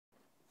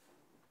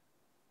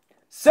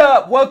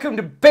Sup? Welcome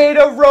to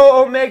Beta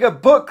Rho Omega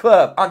Book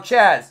Club. I'm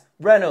Chaz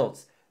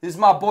Reynolds. This is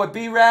my boy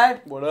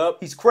B-Rad. What up?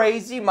 He's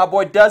crazy. My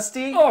boy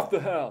Dusty. Off the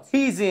house.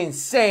 He's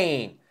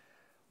insane.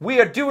 We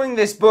are doing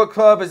this book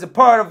club as a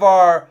part of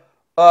our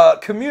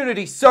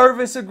community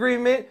service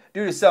agreement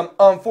due to some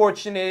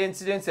unfortunate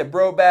incidents at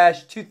Bro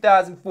Bash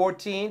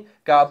 2014.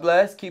 God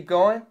bless. Keep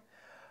going.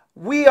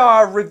 We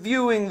are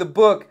reviewing the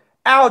book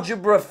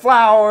Algebra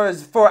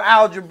Flowers for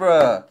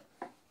Algebra.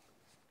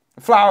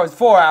 Flowers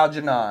for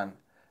Algernon.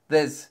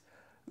 There's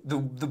the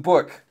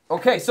book.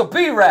 Okay, so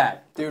B-Rad,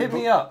 hit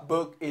me up.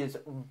 Book is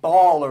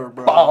baller,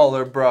 bro.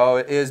 Baller, bro.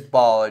 It is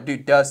baller.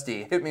 Dude,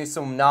 Dusty, hit me with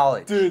some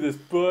knowledge. Dude, this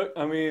book,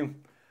 I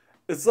mean,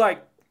 it's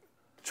like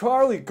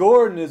Charlie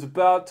Gordon is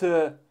about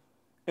to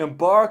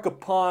embark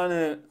upon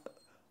an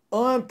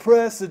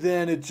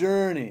unprecedented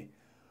journey.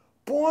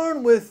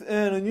 Born with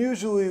an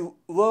unusually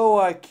low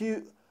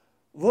IQ.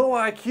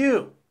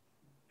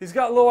 He's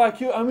got low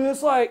IQ. I mean,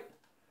 it's like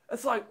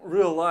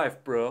real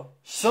life, bro.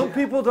 Some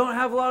people don't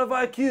have a lot of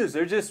IQs.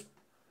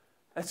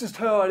 That's just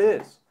how it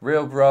is.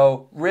 Real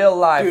bro, real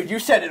life. Dude, you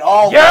said it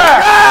all.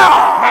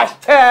 Yeah!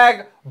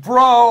 Hashtag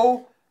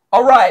bro.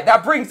 All right,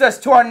 that brings us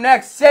to our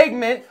next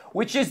segment,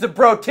 which is the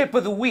bro tip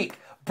of the week,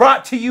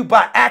 brought to you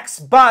by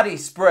Axe Body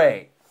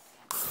Spray.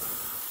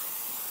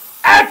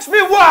 Ask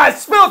me why it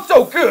smells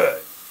so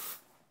good.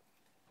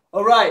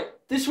 All right,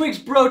 this week's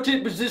bro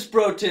tip is this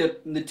bro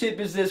tip, and the tip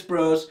is this,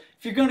 bros.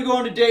 If you're gonna go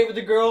on a date with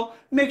a girl,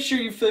 make sure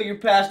you fill your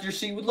passenger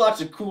seat with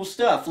lots of cool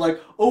stuff, like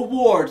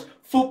awards,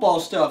 football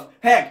stuff,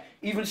 heck,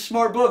 even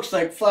smart books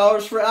like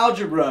Flowers for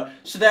Algebra,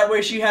 so that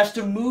way she has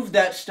to move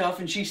that stuff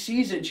and she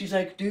sees it and she's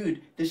like,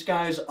 dude, this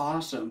guy is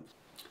awesome.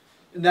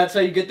 And that's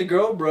how you get the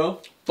girl, bro.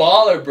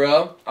 Baller,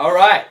 bro. All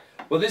right.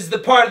 Well, this is the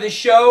part of the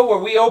show where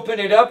we open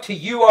it up to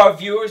you, our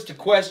viewers, to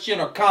question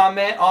or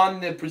comment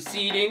on the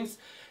proceedings.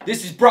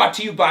 This is brought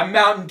to you by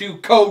Mountain Dew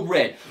Code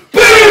Red.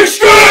 Big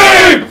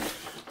Stream!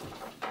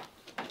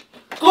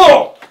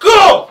 Go!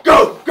 Go!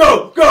 Go,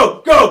 go,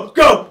 go, go,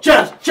 go!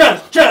 Chest,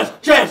 chest,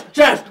 chest, chest,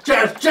 chest,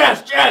 chest,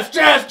 chest, chest,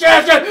 chest,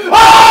 chest!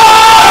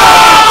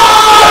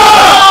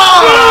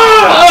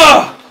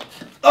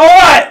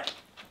 Alright!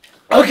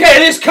 Okay,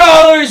 this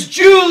caller is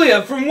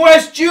Julia from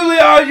West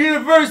Juilliard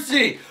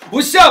University.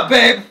 What's up,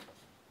 babe?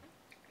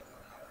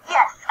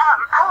 Yes,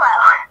 hello.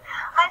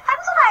 My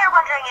friends and I are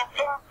wondering if,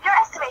 in your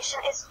estimation,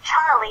 is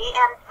Charlie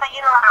and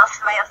bilateral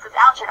symbiosis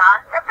Algernon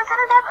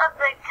representative of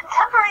the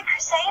contemporary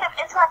crusade of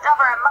intellect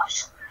over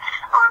emotion?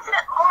 Or is it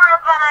more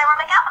of an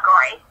ironic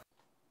allegory?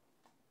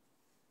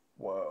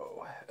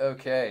 Whoa.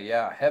 Okay,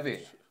 yeah,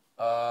 heavy.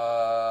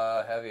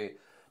 Heavy.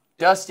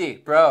 Dusty,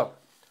 bro,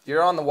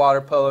 you're on the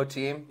water polo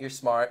team. You're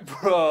smart.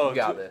 Bro. You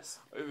got this.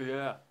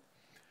 Yeah.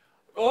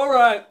 All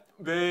right,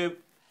 babe.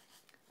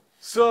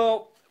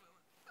 So,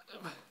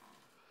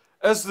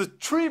 as the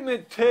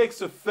treatment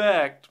takes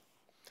effect,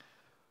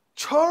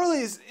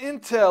 Charlie's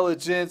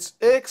intelligence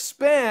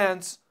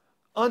expands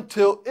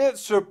until it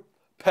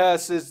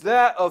surpasses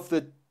that of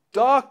the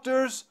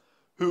doctors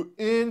who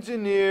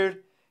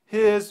engineered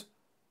his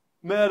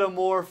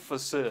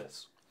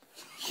metamorphosis.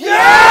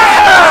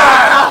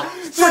 Yeah!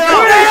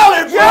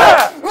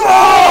 Yeah!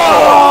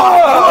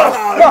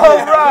 All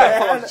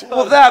right.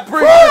 Well, that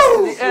brings us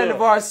to the end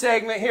of our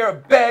segment here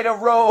at Beta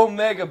Rho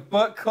Omega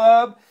Book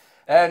Club.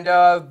 And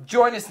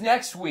join us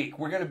next week.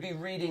 We're going to be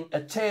reading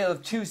A Tale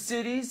of Two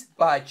Cities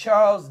by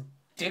Charles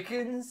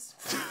Dickens.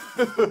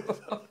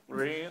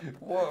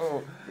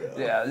 Whoa.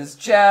 Yeah, this is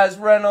Chaz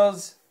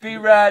Reynolds,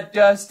 B-Rad,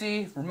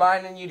 Dusty,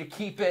 reminding you to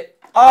keep it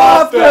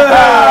off the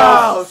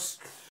house.